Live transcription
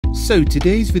So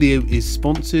today's video is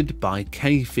sponsored by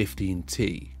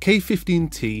K15t.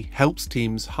 K15t helps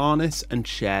teams harness and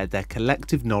share their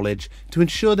collective knowledge to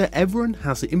ensure that everyone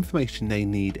has the information they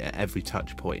need at every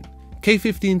touch point.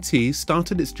 K15t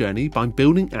started its journey by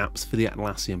building apps for the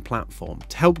Atlassian platform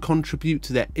to help contribute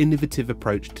to their innovative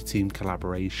approach to team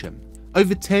collaboration.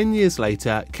 Over 10 years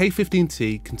later,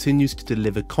 K15t continues to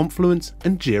deliver Confluence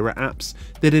and Jira apps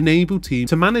that enable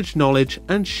teams to manage knowledge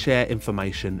and share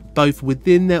information both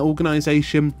within their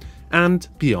organisation and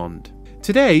beyond.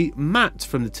 Today, Matt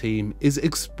from the team is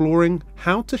exploring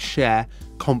how to share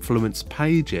Confluence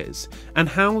pages and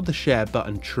how the share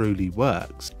button truly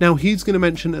works. Now, he's going to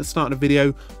mention at the start of the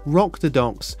video Rock the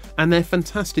Docs and their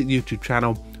fantastic YouTube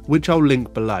channel, which I'll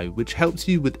link below, which helps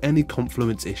you with any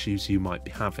Confluence issues you might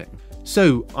be having.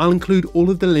 So I'll include all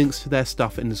of the links to their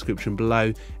stuff in the description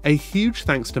below. A huge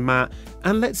thanks to Matt,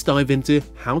 and let's dive into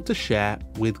how to share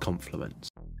with Confluence.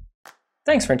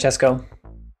 Thanks, Francesco.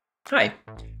 Hi,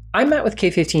 I'm Matt with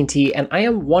K15t, and I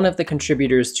am one of the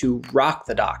contributors to Rock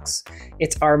the Docs.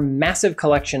 It's our massive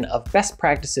collection of best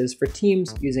practices for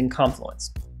teams using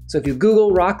Confluence. So if you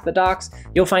Google Rock the Docs,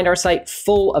 you'll find our site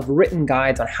full of written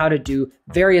guides on how to do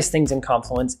various things in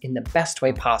Confluence in the best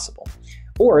way possible.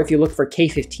 Or if you look for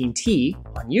K15t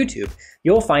on YouTube,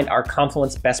 you'll find our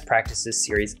Confluence Best Practices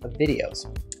series of videos.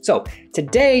 So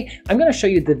today, I'm going to show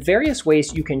you the various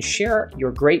ways you can share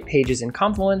your great pages in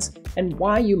Confluence and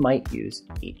why you might use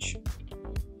each.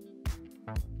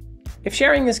 If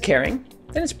sharing is caring,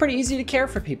 then it's pretty easy to care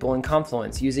for people in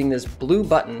Confluence using this blue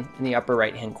button in the upper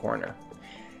right-hand corner.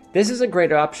 This is a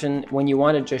great option when you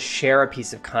want to just share a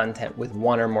piece of content with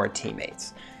one or more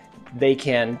teammates. They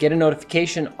can get a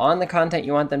notification on the content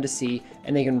you want them to see,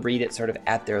 and they can read it sort of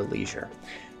at their leisure.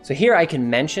 So here I can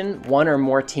mention one or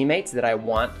more teammates that I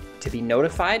want to be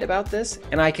notified about this,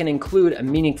 and I can include a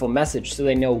meaningful message so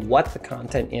they know what the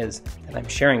content is that I'm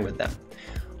sharing with them.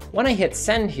 When I hit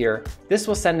send here, this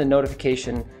will send a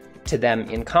notification to them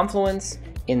in Confluence,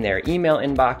 in their email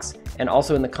inbox, and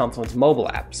also in the Confluence mobile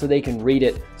app, so they can read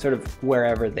it sort of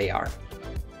wherever they are.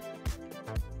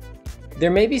 There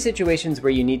may be situations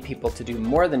where you need people to do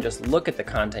more than just look at the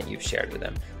content you've shared with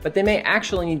them, but they may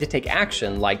actually need to take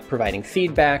action like providing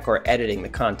feedback or editing the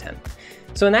content.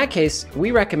 So in that case, we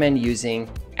recommend using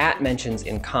 @mentions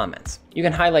in comments. You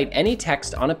can highlight any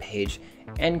text on a page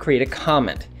and create a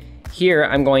comment. Here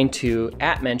I'm going to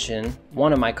 @mention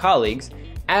one of my colleagues,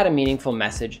 add a meaningful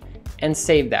message, and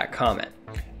save that comment.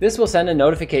 This will send a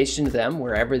notification to them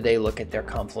wherever they look at their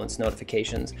Confluence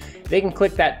notifications. They can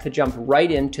click that to jump right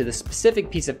into the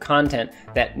specific piece of content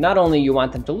that not only you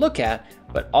want them to look at,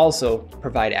 but also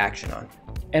provide action on.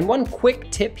 And one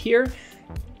quick tip here,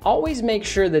 always make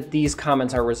sure that these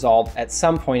comments are resolved at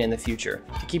some point in the future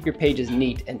to keep your pages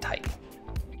neat and tidy.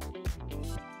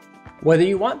 Whether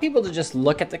you want people to just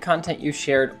look at the content you've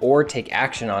shared or take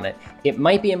action on it, it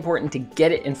might be important to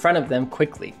get it in front of them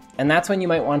quickly. And that's when you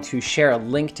might want to share a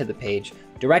link to the page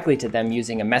directly to them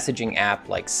using a messaging app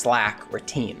like Slack or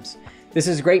Teams. This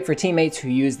is great for teammates who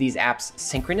use these apps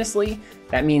synchronously.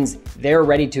 That means they're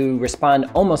ready to respond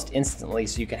almost instantly,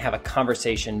 so you can have a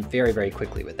conversation very, very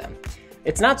quickly with them.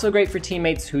 It's not so great for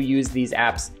teammates who use these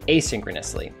apps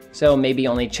asynchronously, so maybe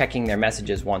only checking their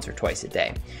messages once or twice a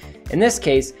day. In this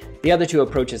case, the other two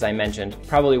approaches I mentioned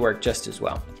probably work just as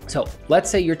well. So let's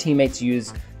say your teammates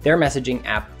use their messaging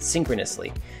app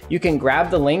synchronously. You can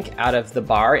grab the link out of the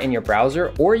bar in your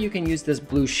browser, or you can use this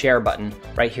blue share button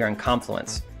right here in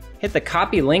Confluence. Hit the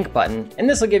copy link button, and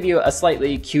this will give you a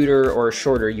slightly cuter or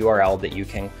shorter URL that you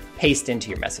can paste into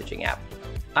your messaging app.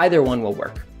 Either one will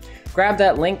work. Grab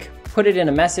that link, put it in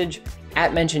a message,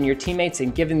 @mention your teammates,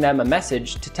 and giving them a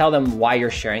message to tell them why you're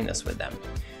sharing this with them.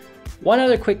 One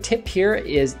other quick tip here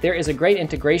is there is a great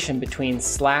integration between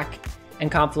Slack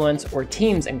and Confluence or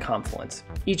Teams and Confluence.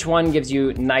 Each one gives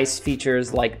you nice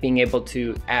features like being able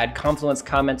to add Confluence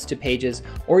comments to pages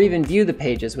or even view the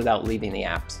pages without leaving the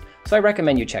apps. So I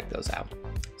recommend you check those out.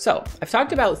 So I've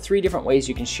talked about 3 different ways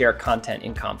you can share content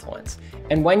in Confluence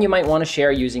and when you might want to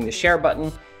share using the share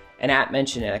button, an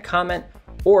 @mention in a comment,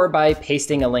 or by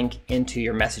pasting a link into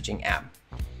your messaging app.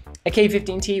 At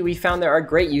K15t, we found there are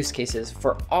great use cases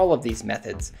for all of these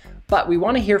methods, but we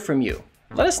want to hear from you.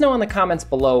 Let us know in the comments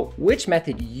below which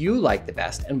method you like the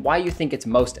best and why you think it's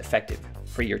most effective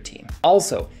for your team.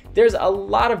 Also, there's a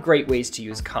lot of great ways to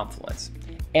use Confluence.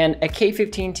 And at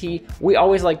K15t, we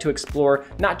always like to explore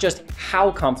not just how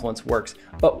Confluence works,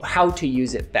 but how to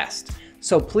use it best.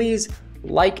 So please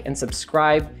like and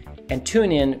subscribe and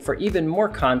tune in for even more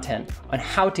content on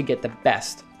how to get the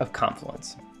best of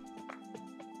Confluence.